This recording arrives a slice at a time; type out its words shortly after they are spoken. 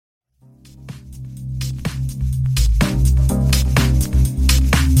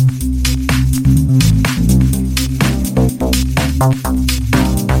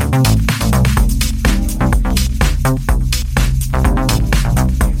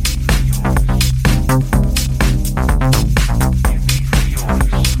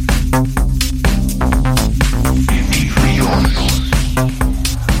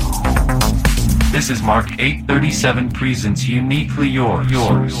Mark 837 presents Uniquely Yours.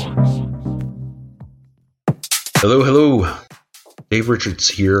 Hello. Dave Richards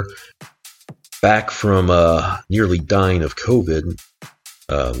here. Back from nearly dying of COVID.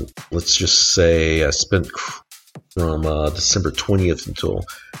 Let's just say I spent from December 20th until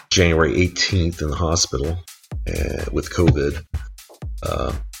January 18th in the hospital with COVID.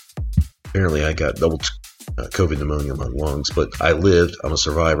 Apparently I got double COVID pneumonia in my lungs, but I lived. I'm a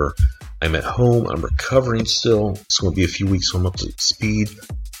survivor. I'm at home. I'm recovering still. It's going to be a few weeks so I'm up to speed.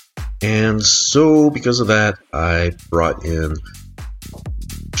 And so because of that, I brought in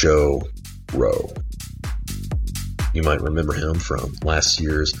Joe Rowe. You might remember him from last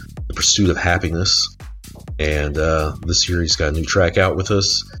year's The Pursuit of Happiness. And this year he's got a new track out with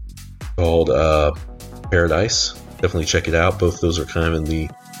us called Paradise. Definitely check it out. Both those are kind of in the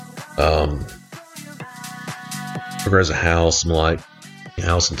progressive house, melodic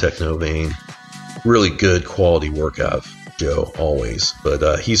house and techno vein. Really good quality work out of Joe, always.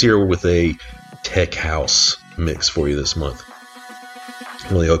 But he's here with a tech house mix for you this month.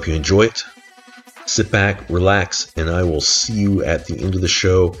 Really hope you enjoy it. Sit back, relax, and I will see you at the end of the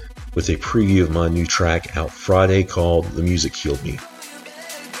show with a preview of my new track out Friday called The Music Healed Me.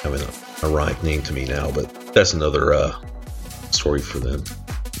 Having a rhyme name to me now, but that's another story for them.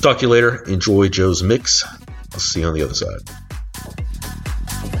 Talk to you later. Enjoy Joe's mix. I'll see you on the other side.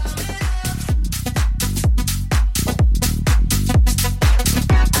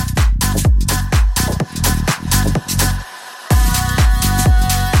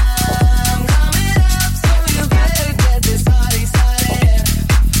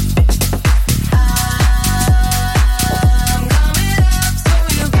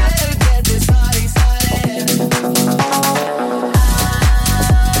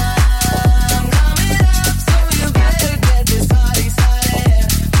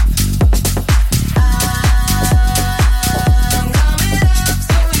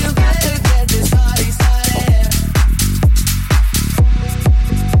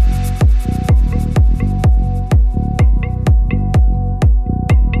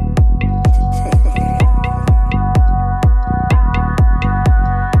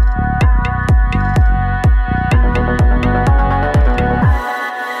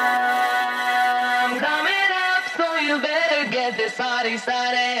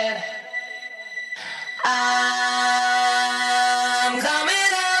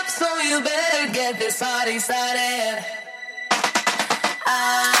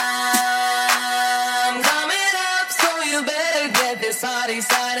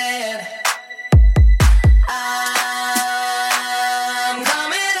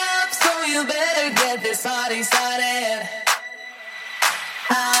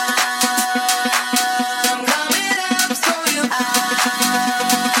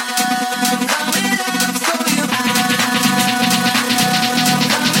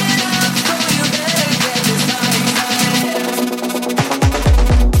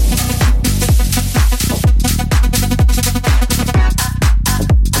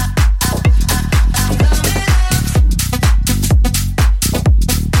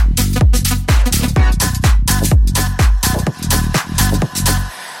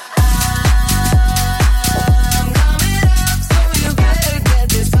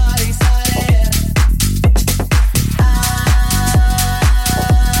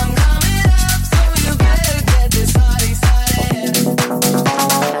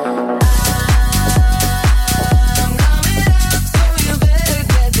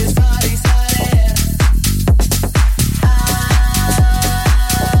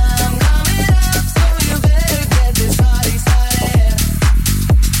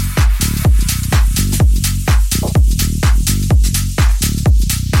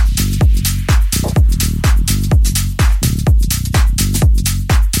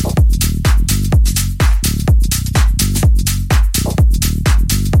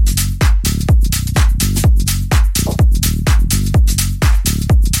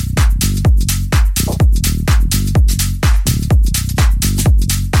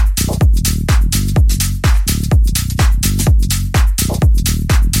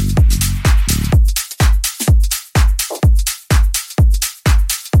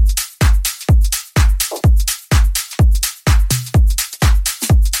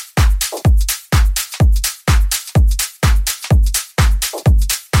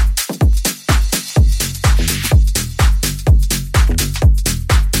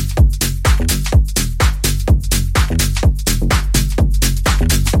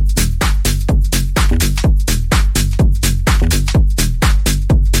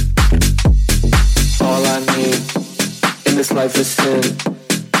 life is sin.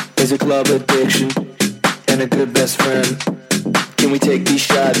 Is a club addiction. and a good best friend. Can we take these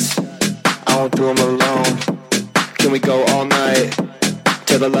shots? I won't do them alone. Can we go all night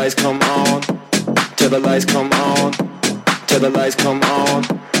till the lights come on? Till the lights come on. Till the lights come on.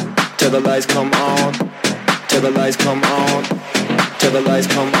 Till the lights come on. Till the lights come on. Till the lights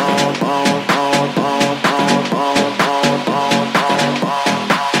come on.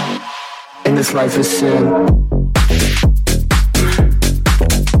 And this life is sin.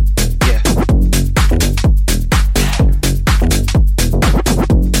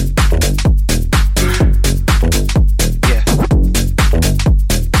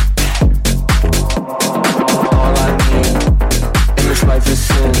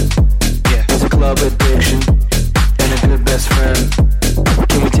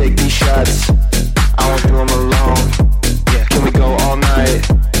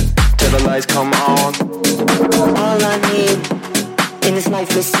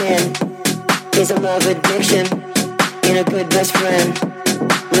 Is a love addiction and a good best friend.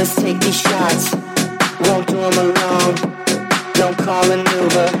 Let's take these shots. Won't do them alone. Don't call an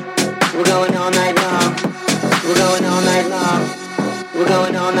Uber. We're going all night long. We're going all night long. We're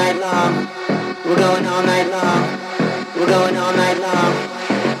going all night long. We're going all night long. We're going all night long.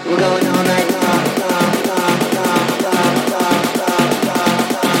 We're going all night long.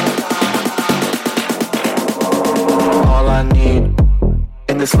 All I need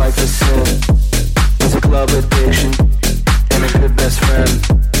in this life is sin. Is a club addiction and a good best friend.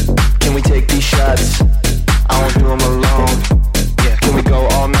 Can we take these shots? I won't do them alone. Yeah. Can we go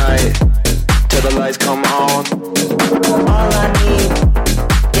all night till the lights come on? All I need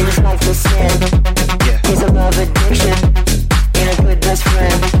in this life is sin. Yeah. Is a love addiction and a good best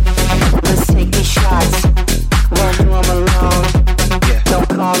friend. Let's take these shots. Won't do them alone. Yeah. Don't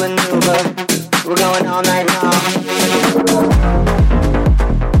call an Uber. We're going all night long.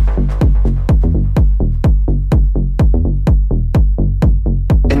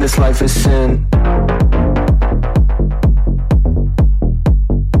 This life is sin.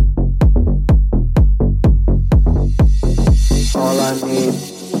 All I need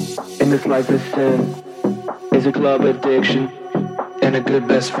in this life is sin. Is a club addiction and a good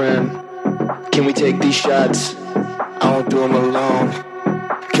best friend. Can we take these shots? I won't do them alone.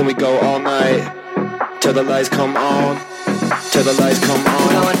 Can we go all night till the lights come on? Till the lights come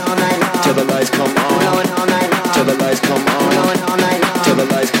on. Till the lights come on. Till the lights come on. Till the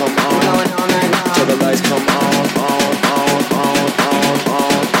lights come on. Till the lights come on.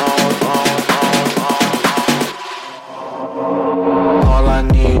 All I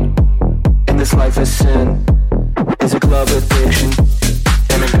need in this life is sin. Is a club addiction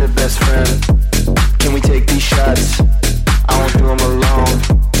and a good best friend. Can we take these shots? I won't do them alone.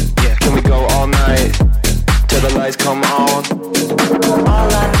 Yeah. Can we go all night till the lights come on?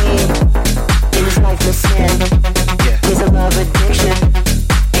 All I need in this life is sin. Yeah. Is a love addiction.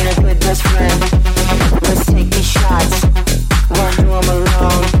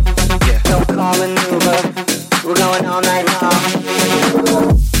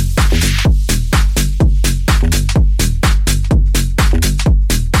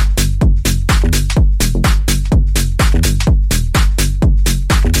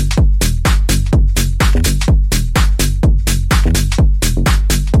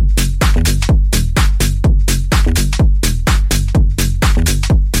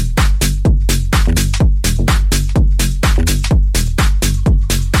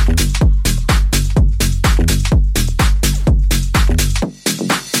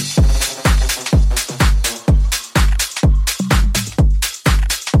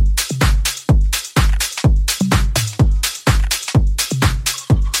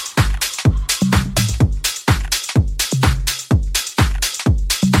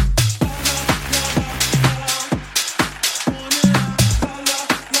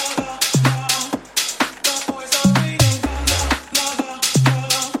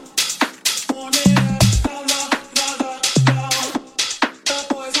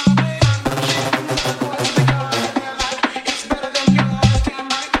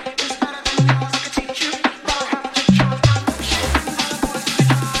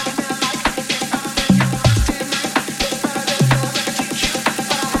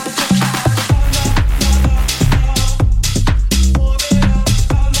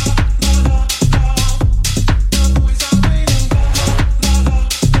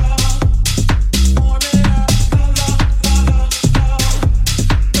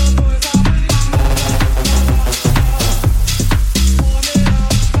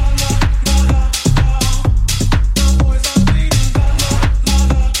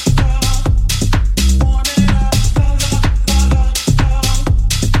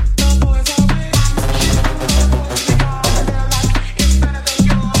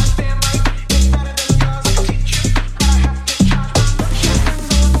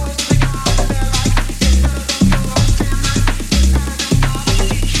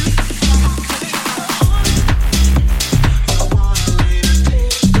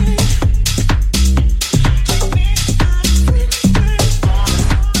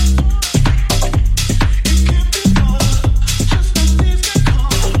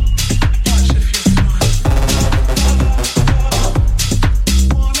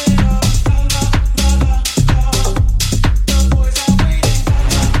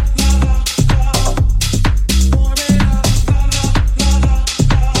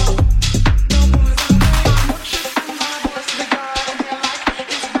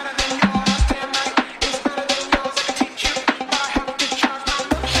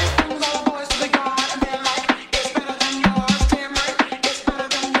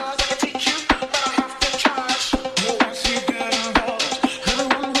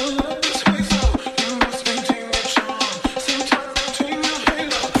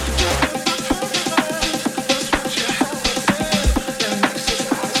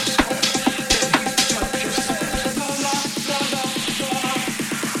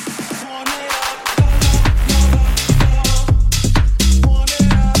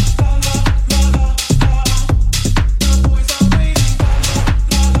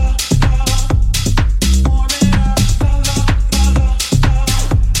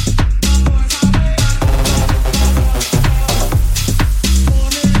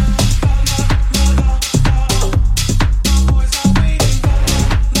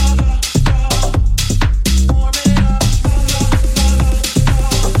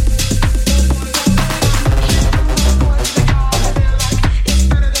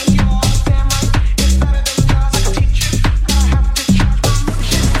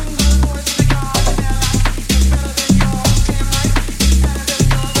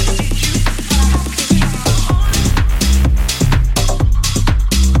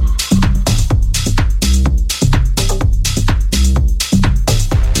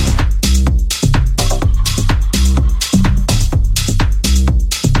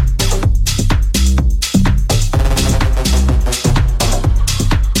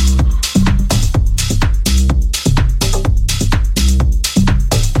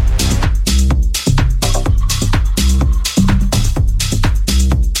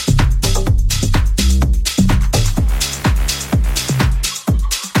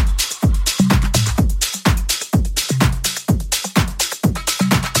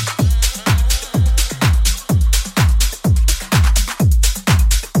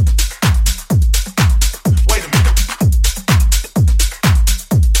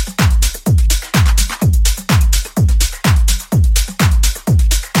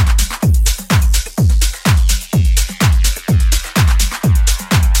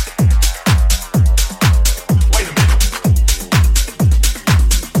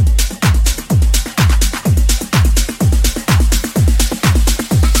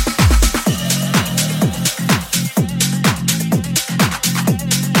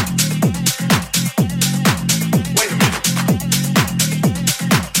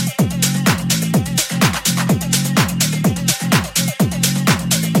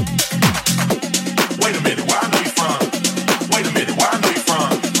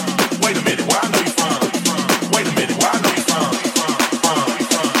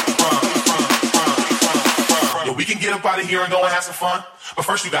 up out of here and go and have some fun. But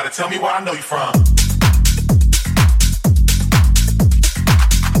first you gotta tell me where I know you from.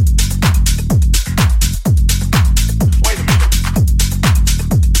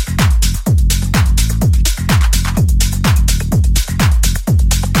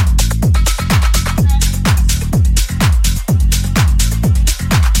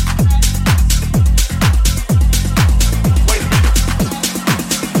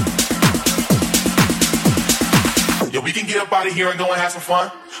 Out of here and go and have some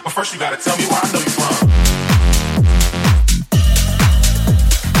fun. But first you gotta tell me where I know you from.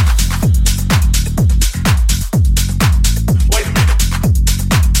 Wait a minute.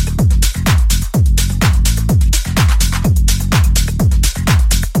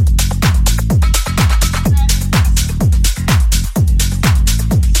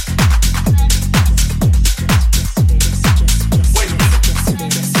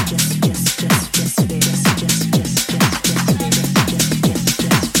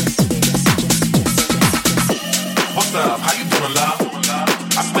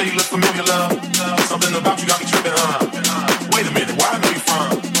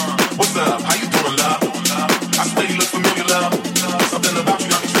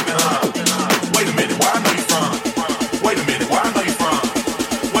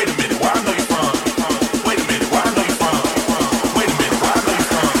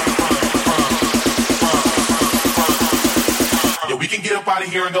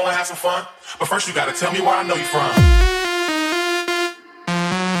 Here and go and have some fun. But first you gotta tell me where I know you from.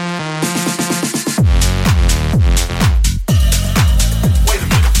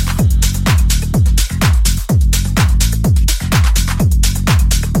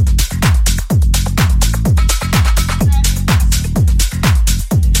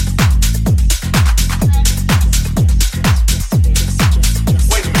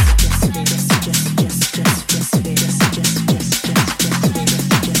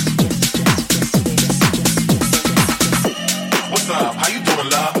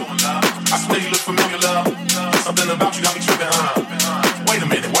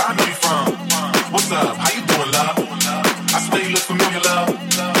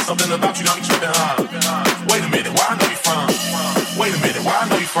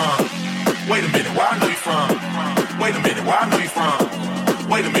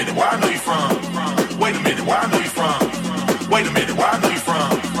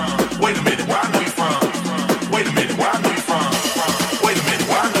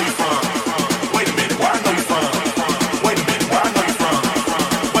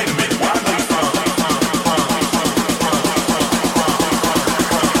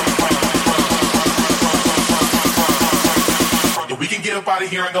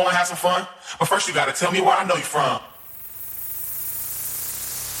 Here and go and have some fun. But first you gotta tell me where I know you from.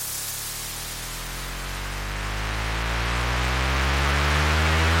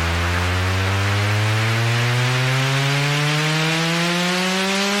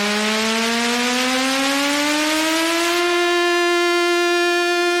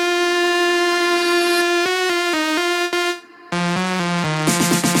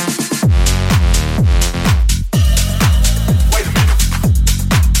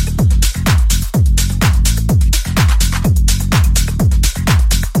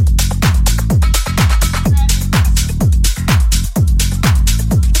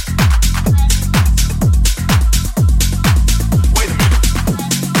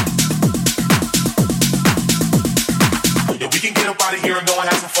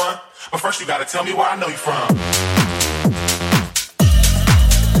 Tell me where I know you from.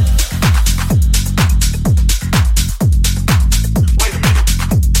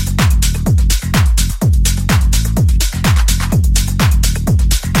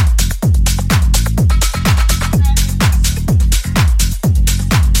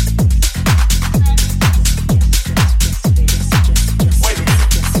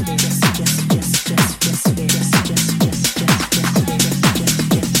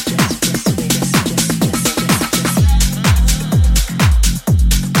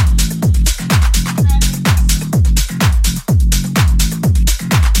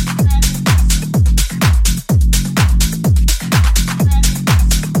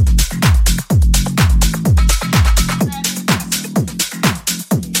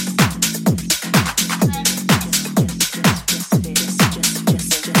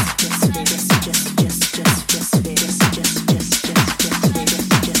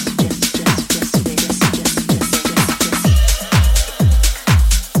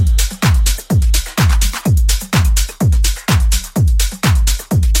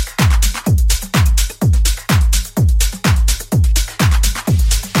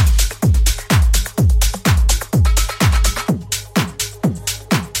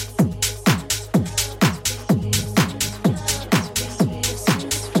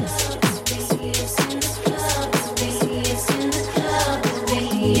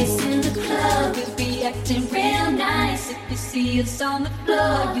 see us on the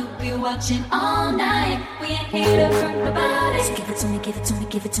floor, you'll be watching all night. We ain't here to hurt nobody. So give it to me, give it to me,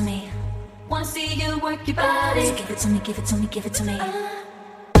 give it to me. Wanna see you work your body. So give it to me, give it to me, give it to me.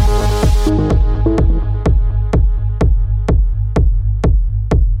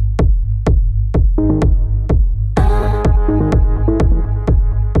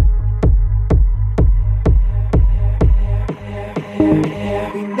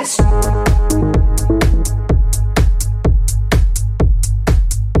 We miss you.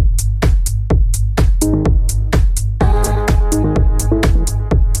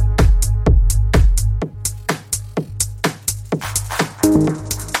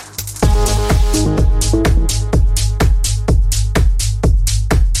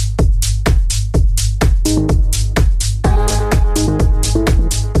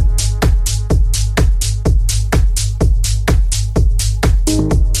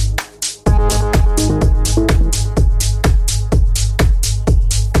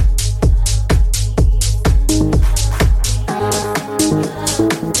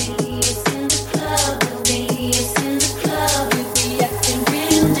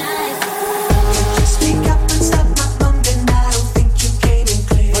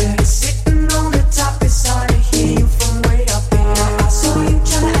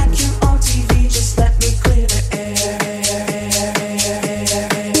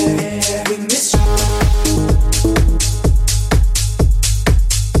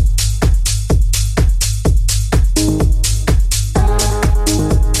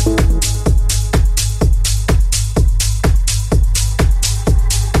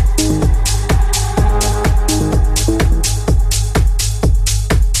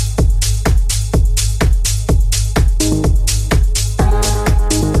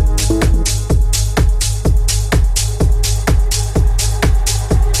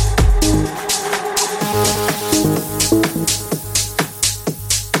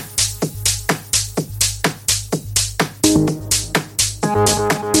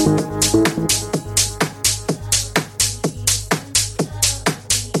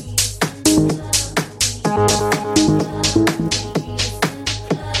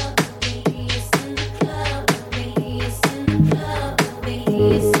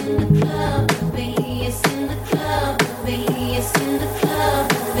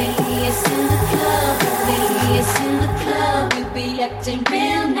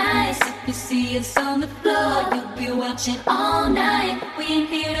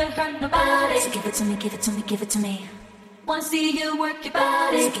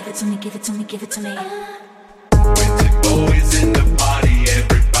 Give it to me. When Timbo is in the party,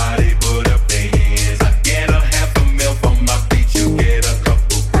 everybody put up their hands. I get a half a mil for my beat, you get a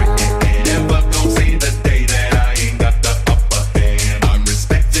couple bricks. Never gon' see the day that I ain't got the upper hand. I'm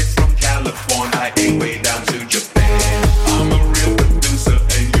respected from California, ain't way down to Japan. I'm a real producer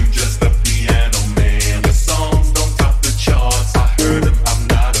and you just a piano man. Your songs don't top the charts, I heard them, I'm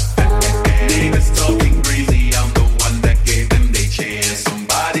not a fan. Niggas talking greasy, I'm the one that gave them their chance.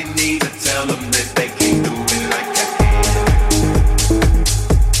 Somebody need to tell them that they can't do it like I can.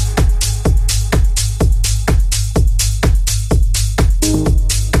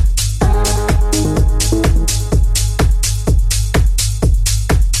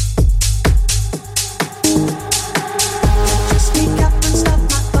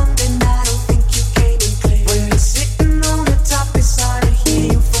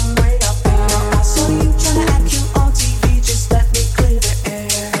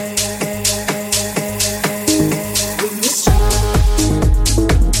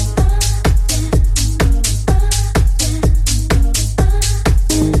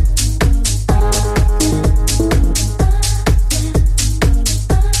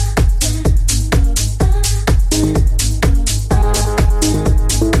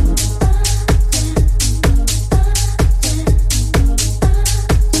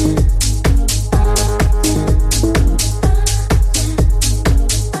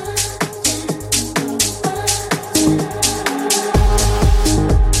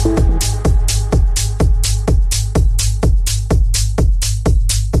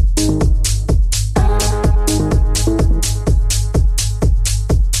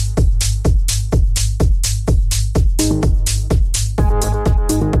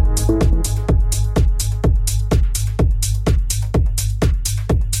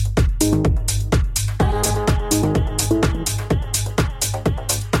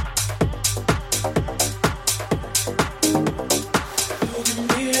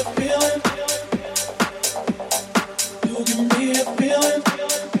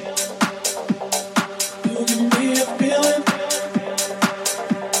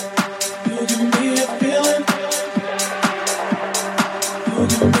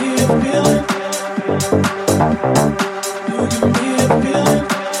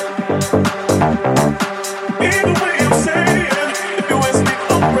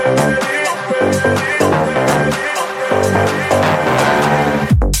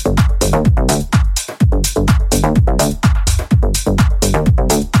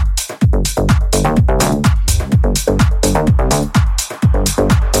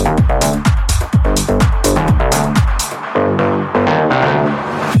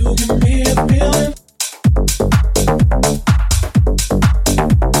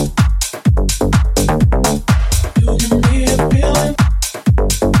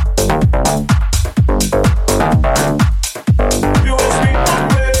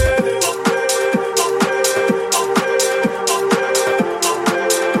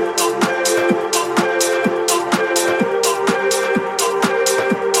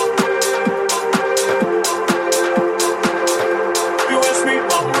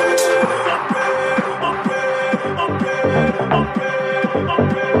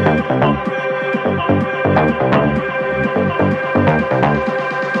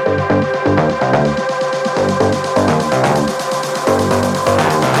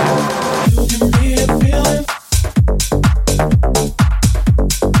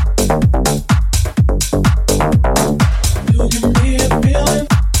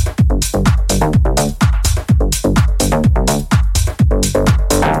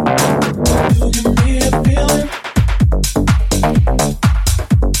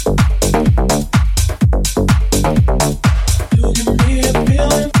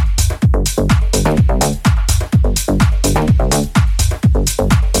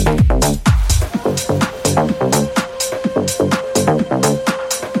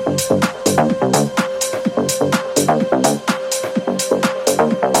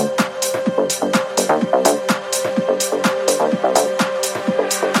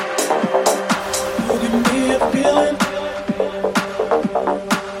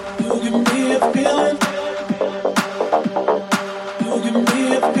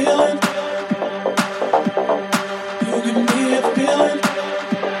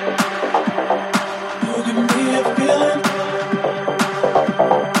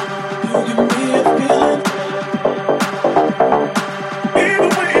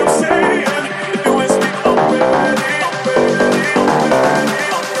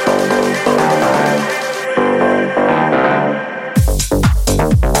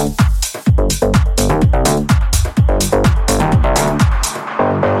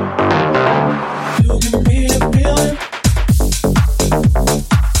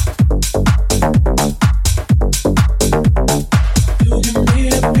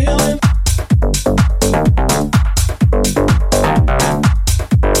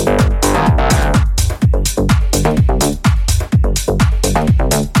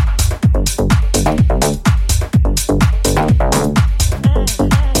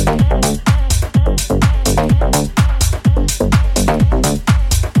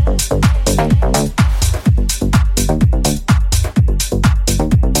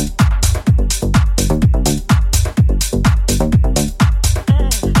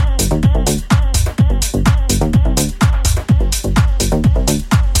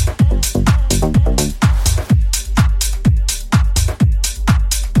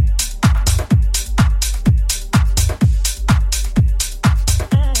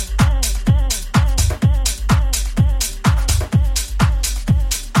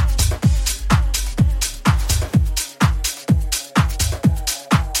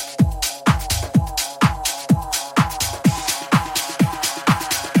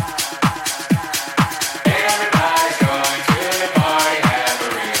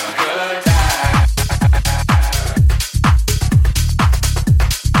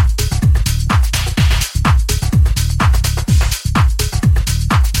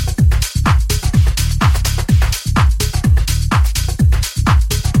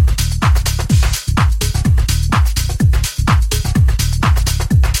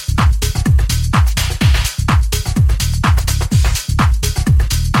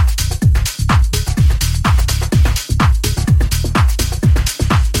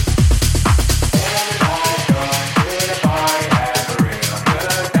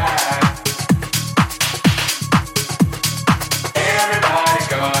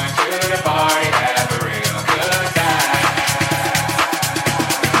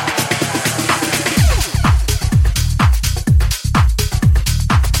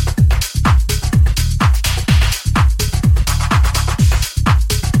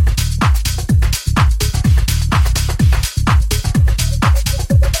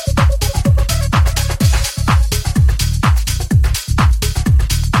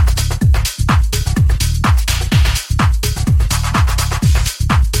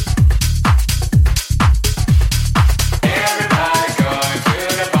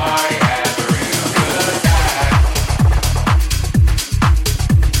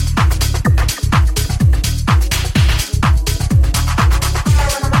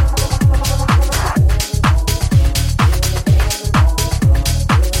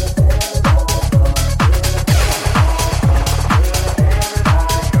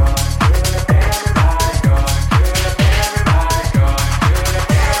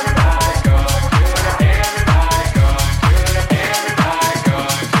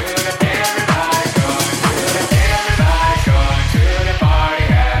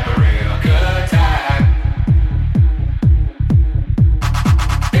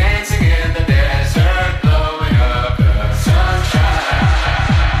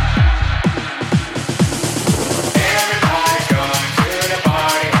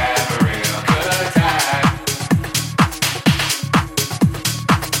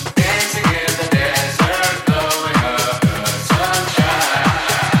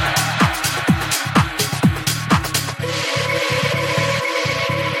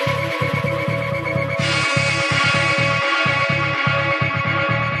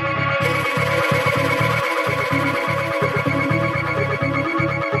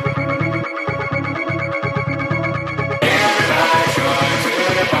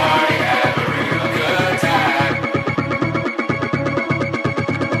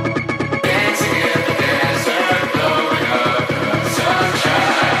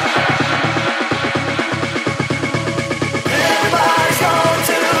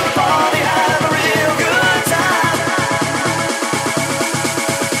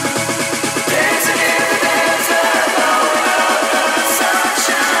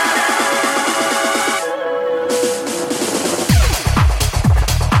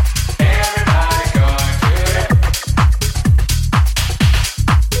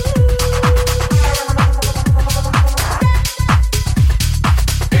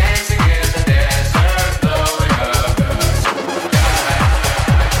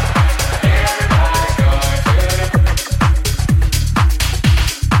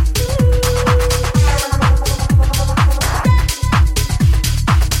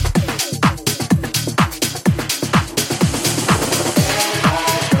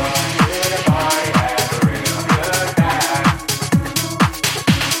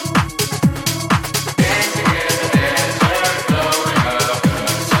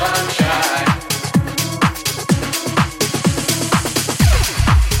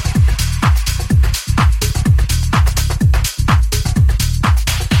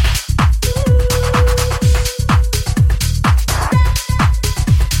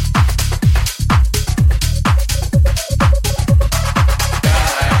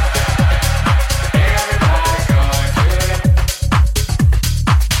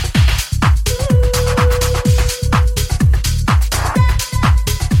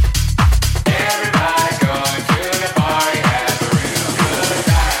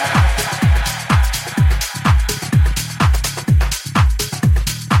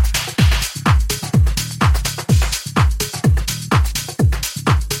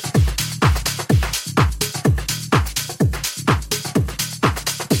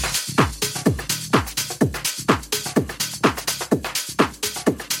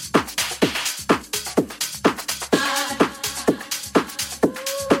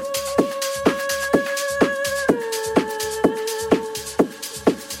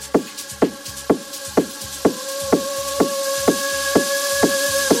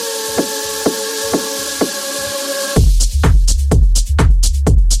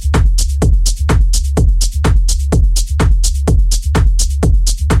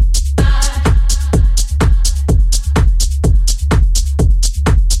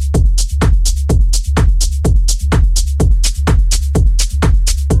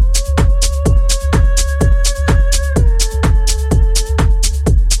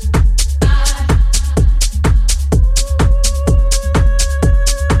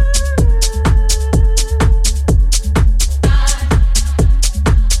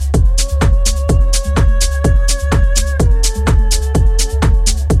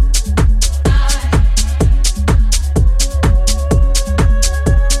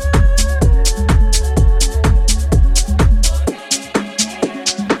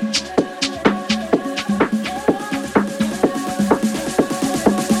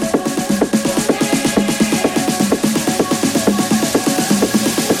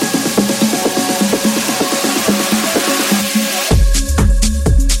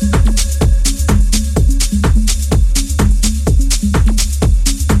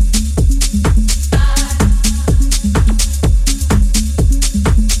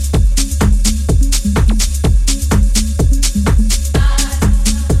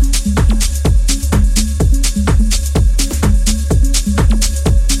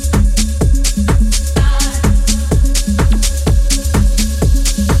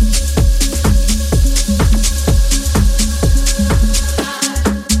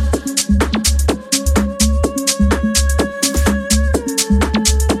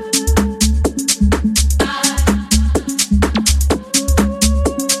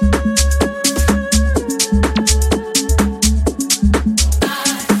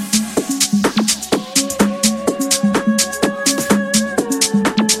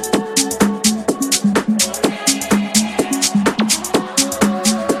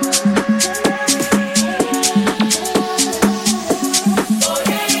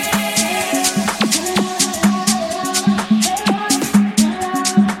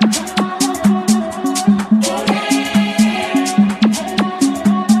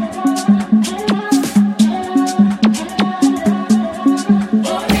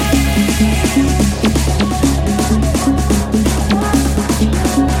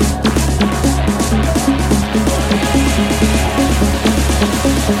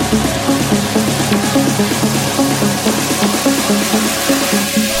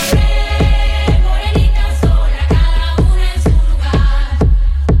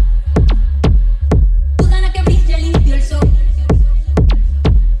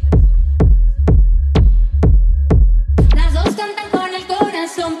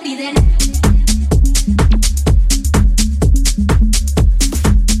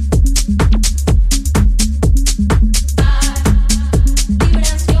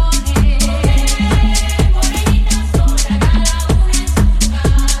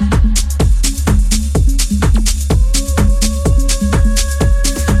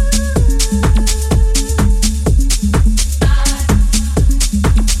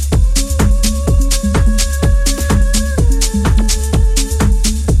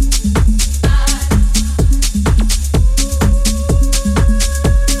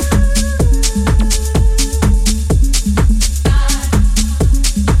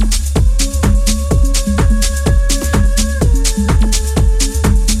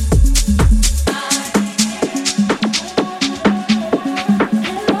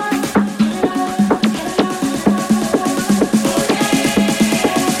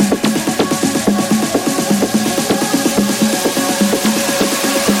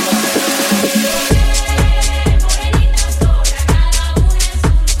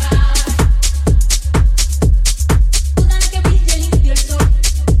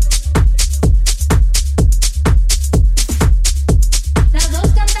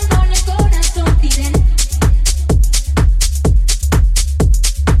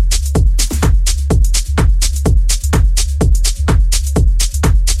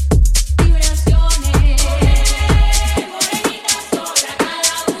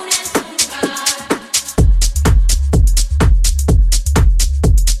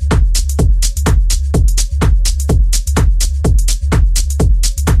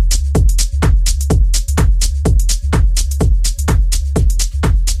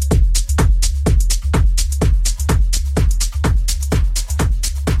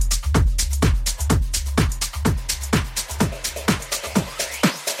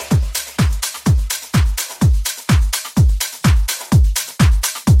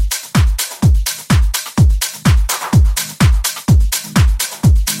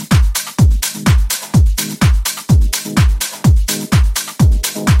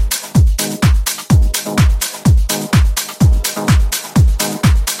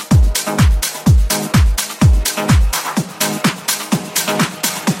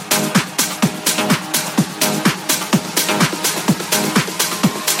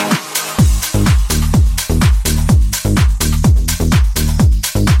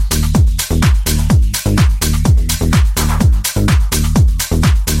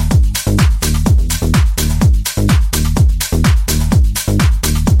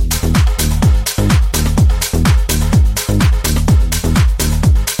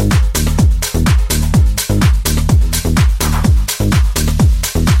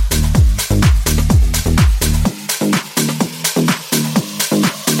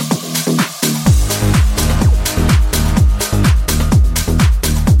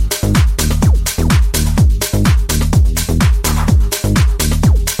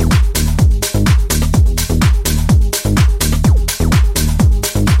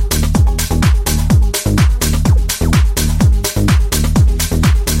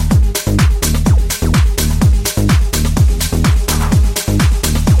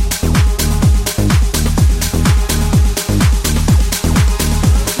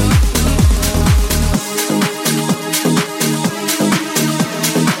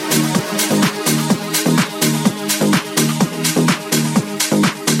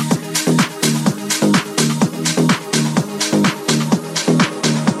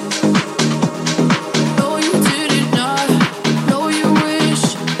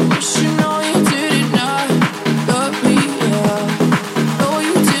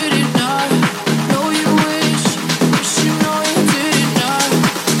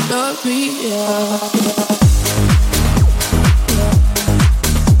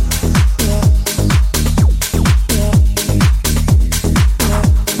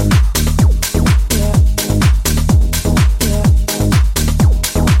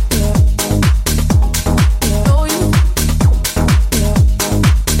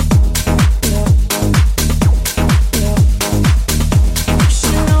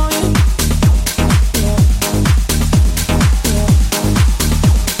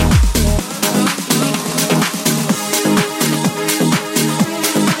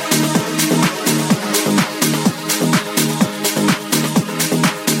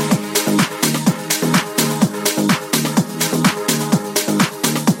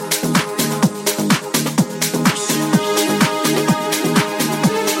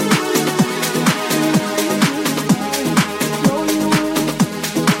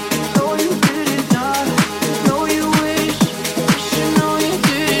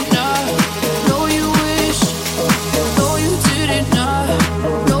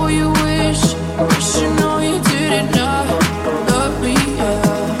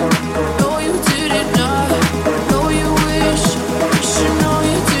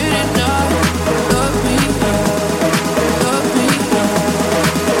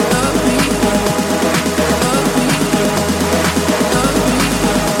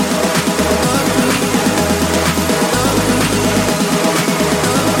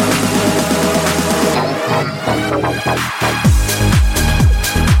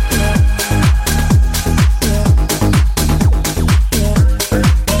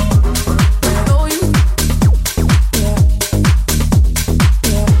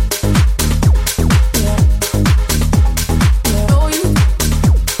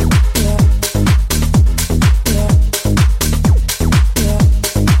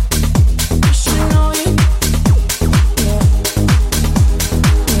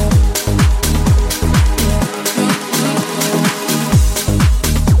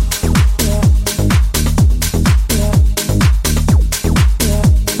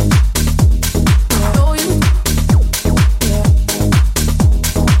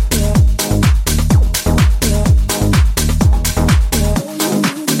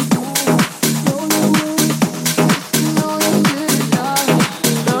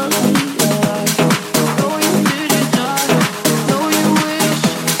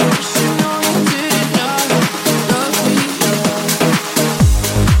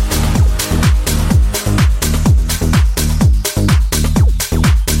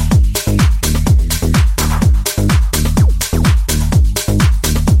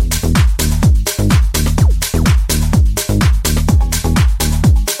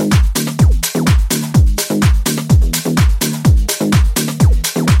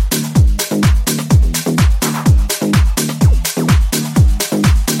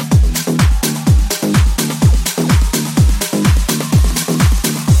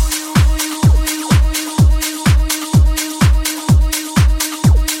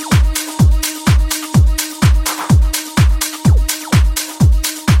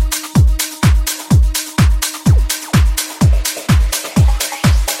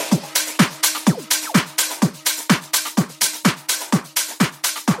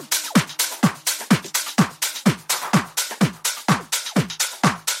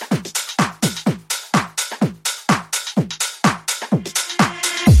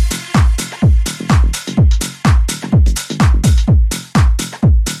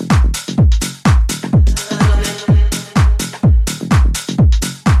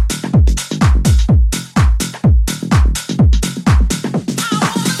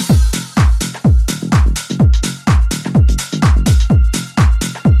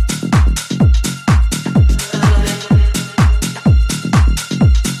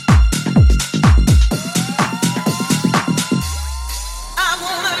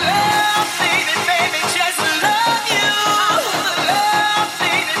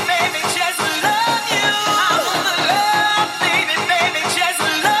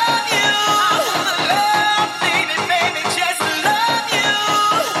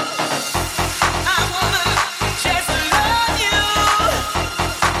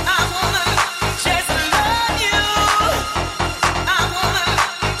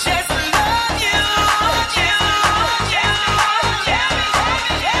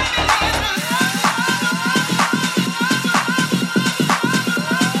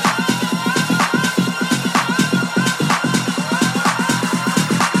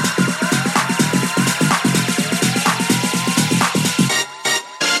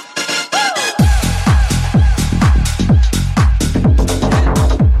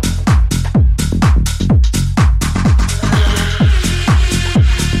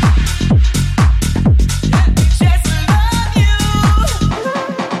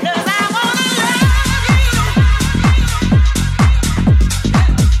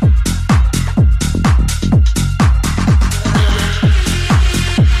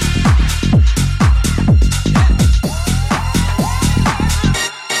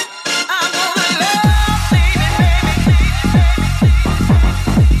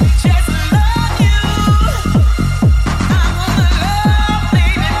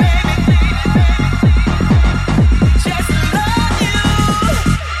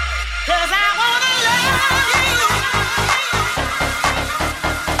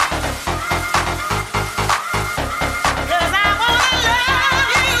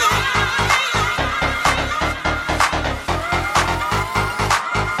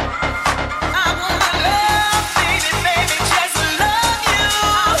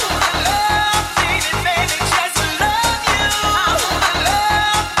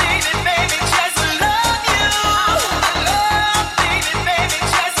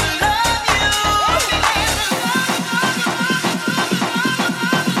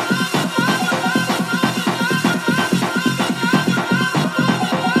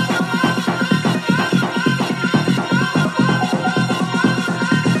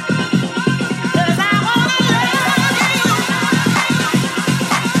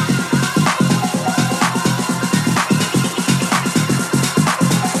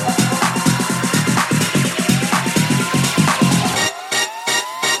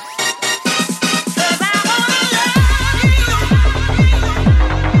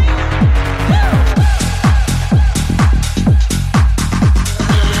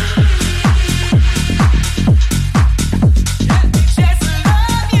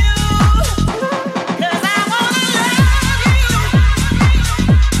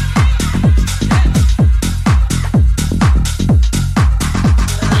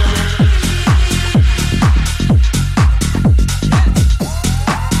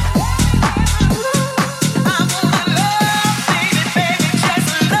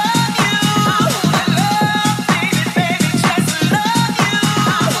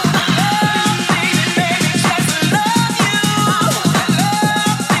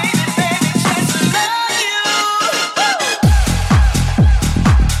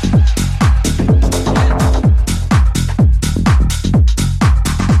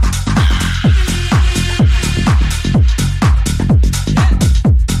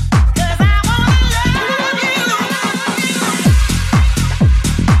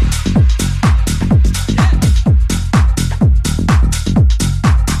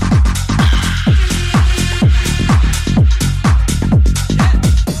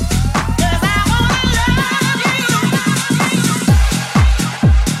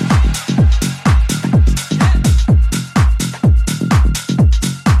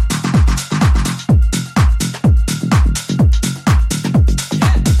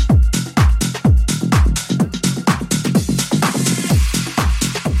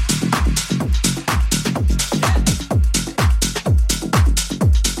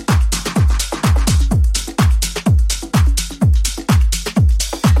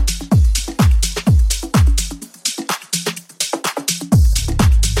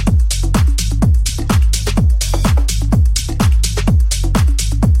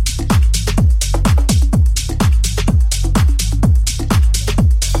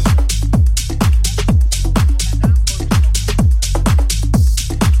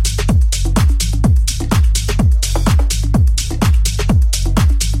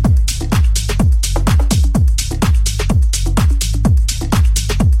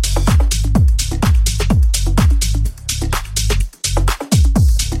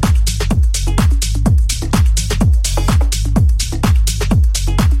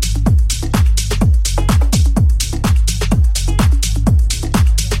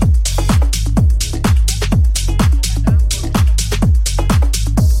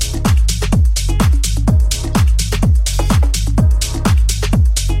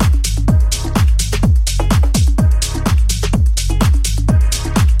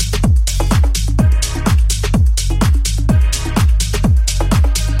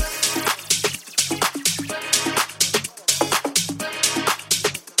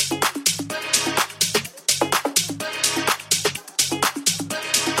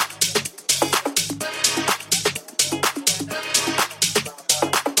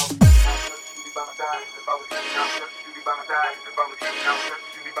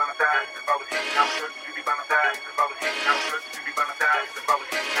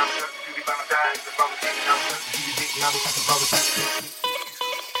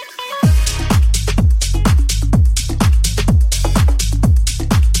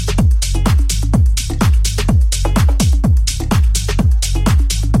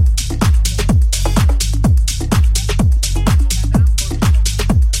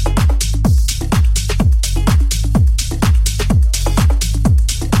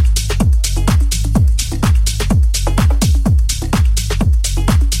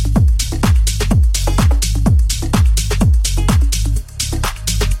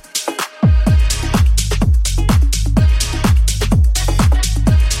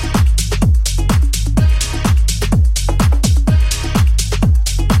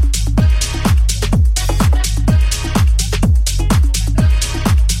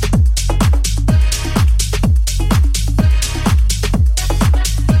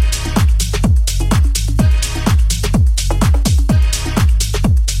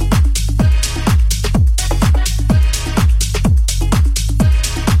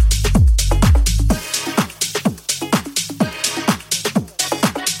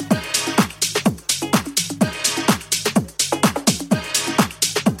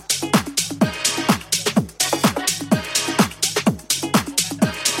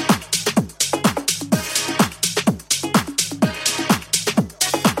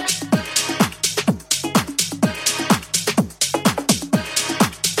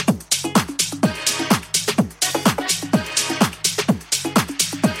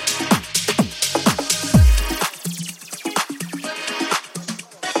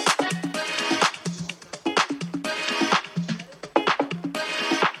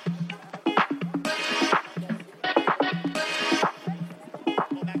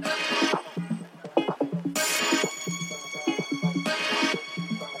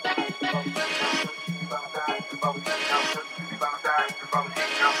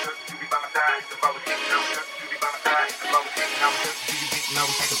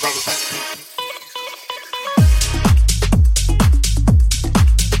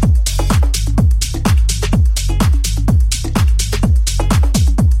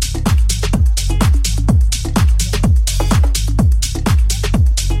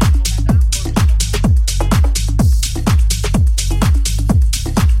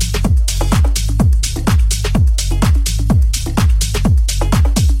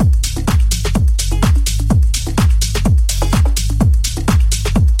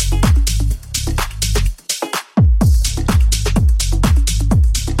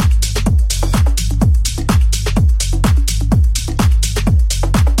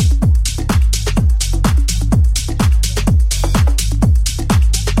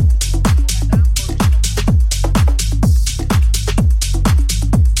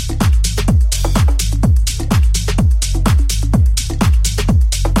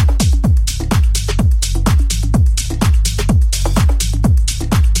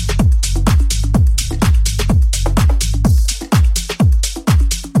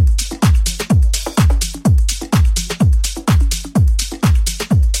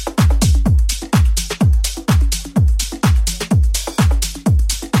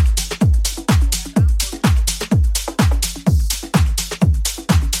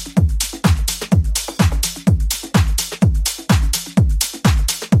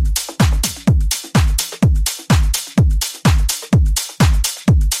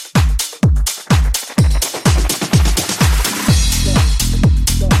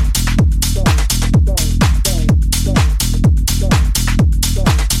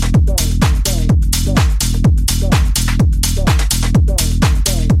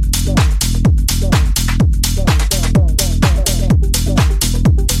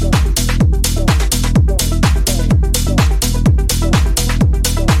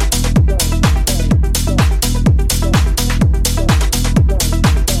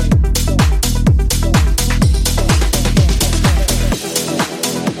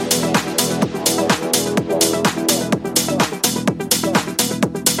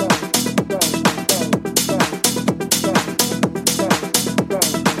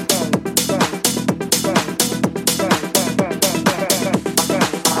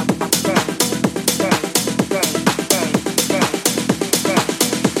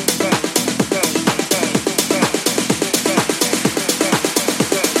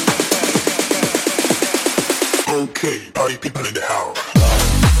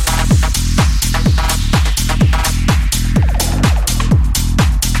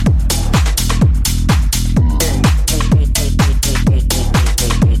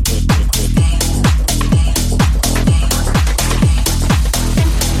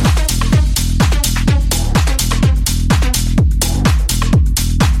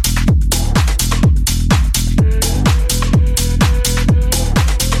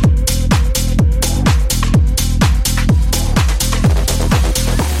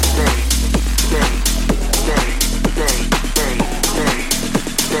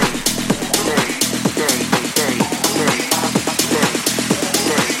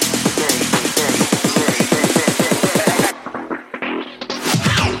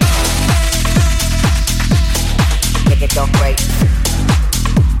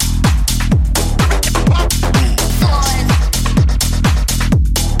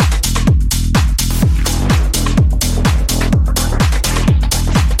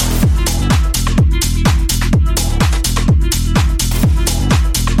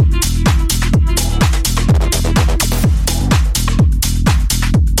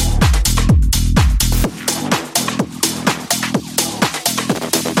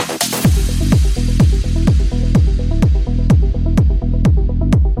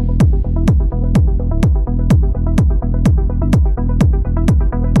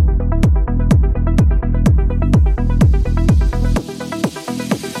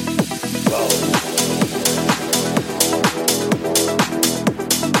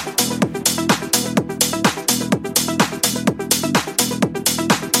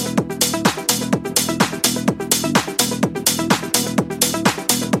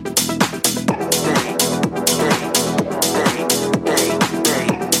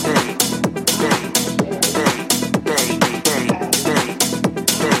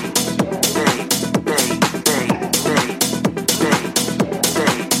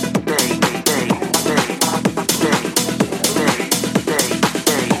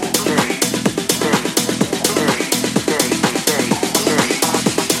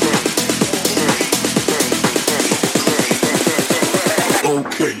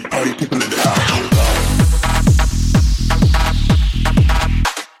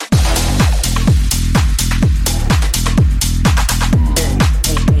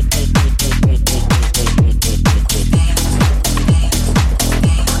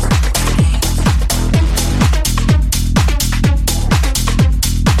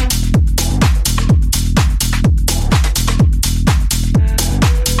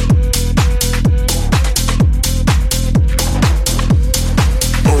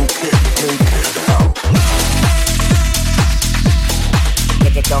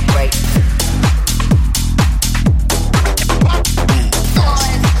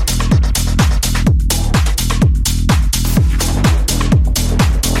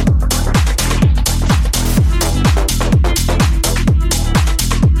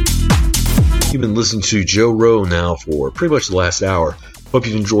 You've been listening to Joe Rowe now for pretty much the last hour. Hope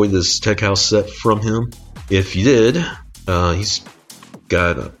you've enjoyed this tech house set from him. If you did, he's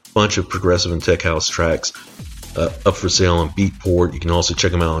got a bunch of progressive and tech house tracks up for sale on Beatport. You can also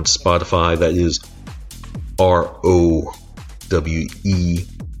check him out on Spotify. That is ROWE,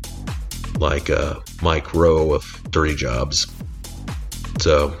 like Mike Rowe of Dirty Jobs.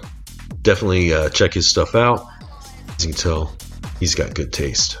 So definitely check his stuff out. As you can tell, he's got good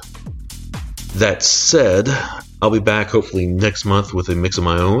taste. That said, I'll be back hopefully next month with a mix of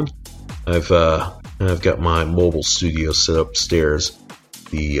my own. I've got my mobile studio set upstairs.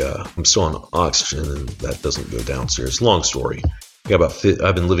 I'm still on oxygen, and that doesn't go downstairs. Long story. I've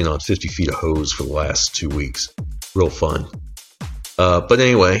been living on 50 feet of hose for the last 2 weeks. Real fun. But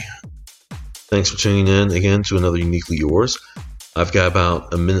anyway, thanks for tuning in again to another Uniquely Yours. I've got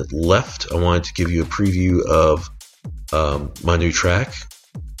about a minute left. I wanted to give you a preview of my new track.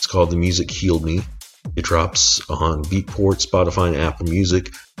 It's called The Music Healed Me. It drops on Beatport, Spotify, and Apple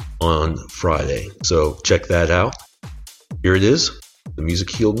Music on Friday. So check that out. Here it is. The Music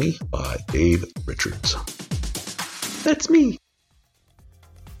Healed Me by Dave Richards. That's me.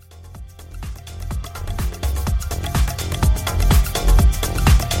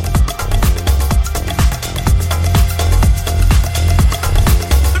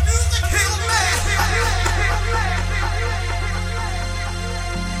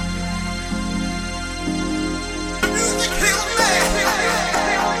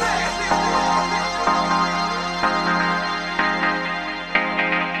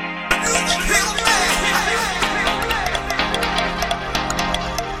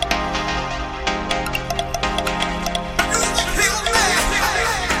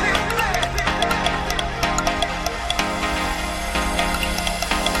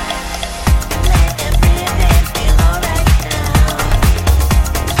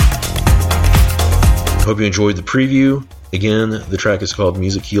 Hope you enjoyed the preview. Again, the track is called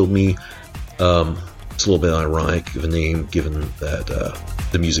Music Healed Me. It's a little bit ironic of a name given that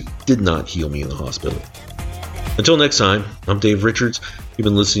the music did not heal me in the hospital. Until next time, I'm Dave Richards. You've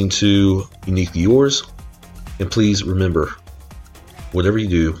been listening to Uniquely Yours. And please remember, whatever you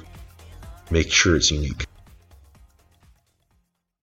do, make sure it's unique.